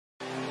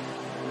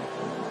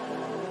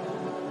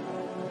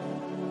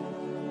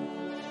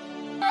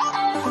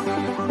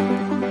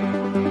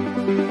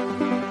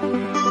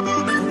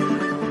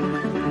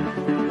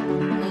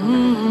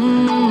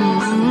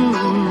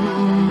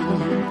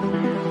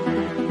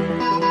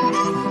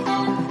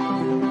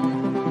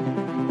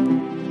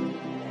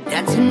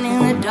Dancing in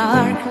the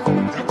dark,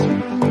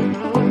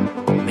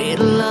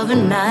 middle of the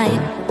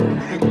night,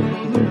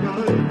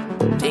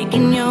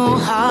 taking your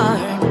heart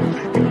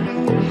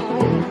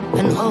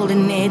and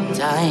holding it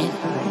tight.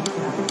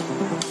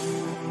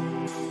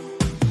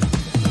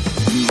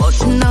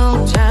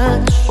 Emotional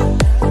touch,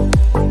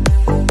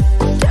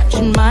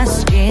 touching my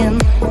skin,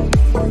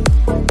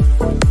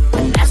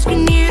 and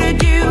asking you to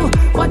do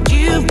what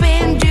you've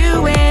been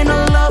doing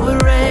all over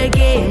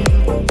again.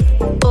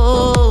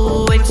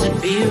 Oh, it's a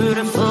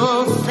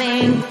beautiful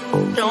thing.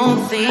 Don't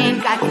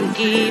think I can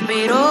keep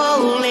it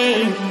all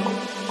in.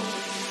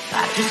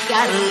 I just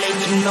gotta let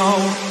you know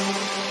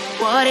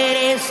what it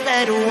is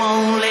that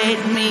won't let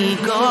me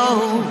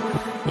go.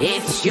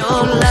 It's your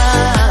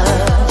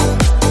love.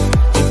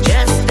 It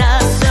just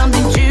does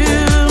something to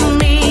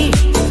me.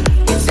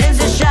 It sends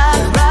a shot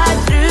right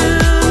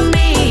through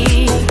me.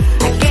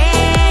 I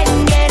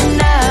can't get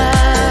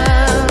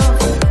enough.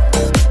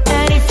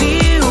 And if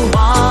you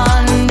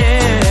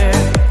wonder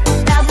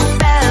about the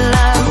spell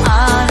I'm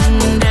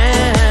under,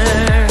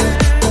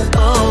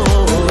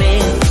 oh,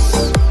 it's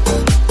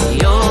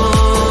your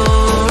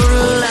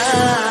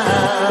love.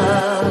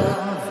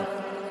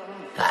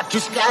 I've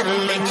just gotta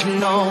let you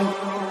know.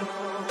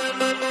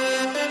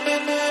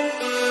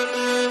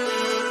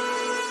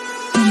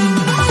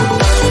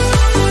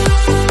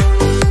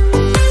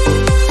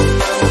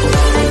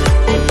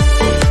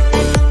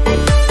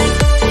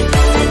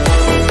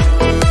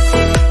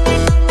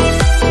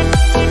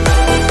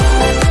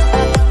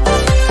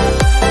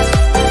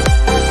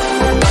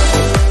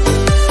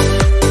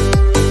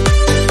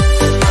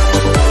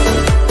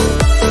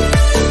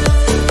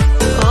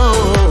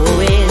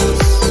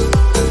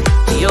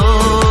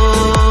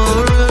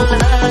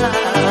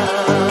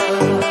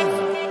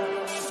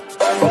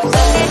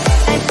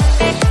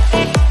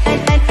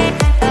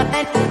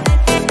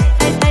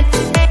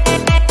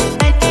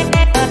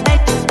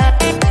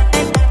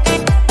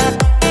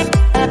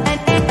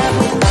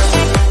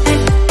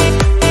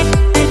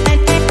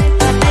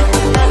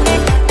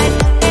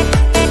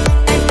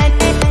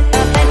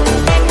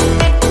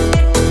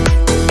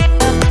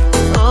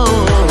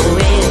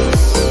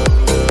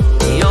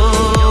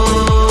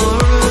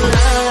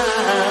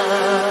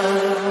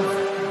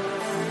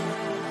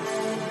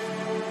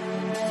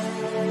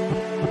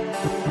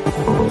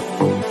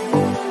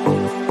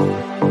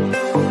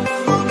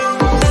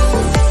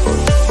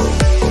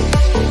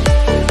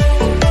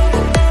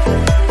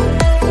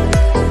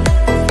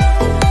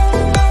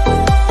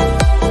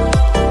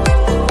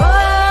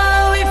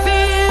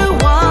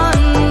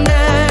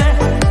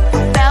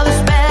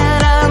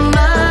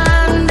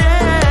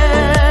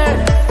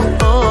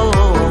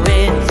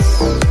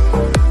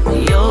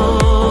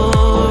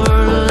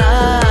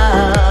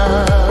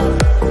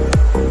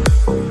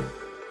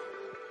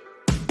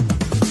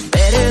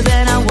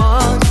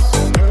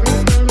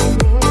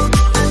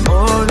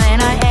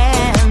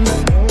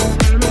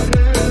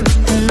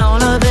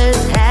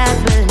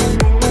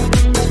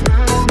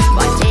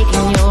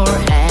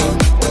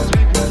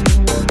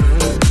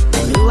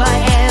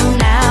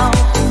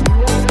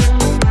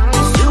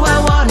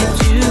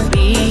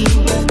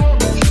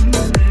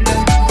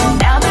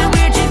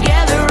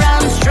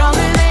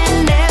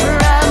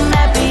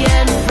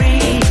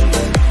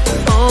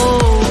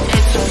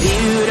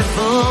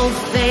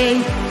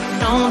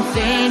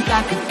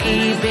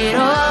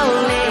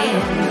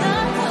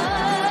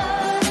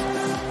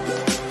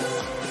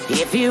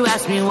 If you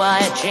ask me why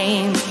I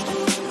changed,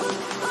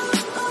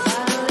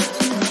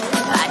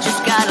 I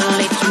just gotta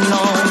let you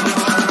know.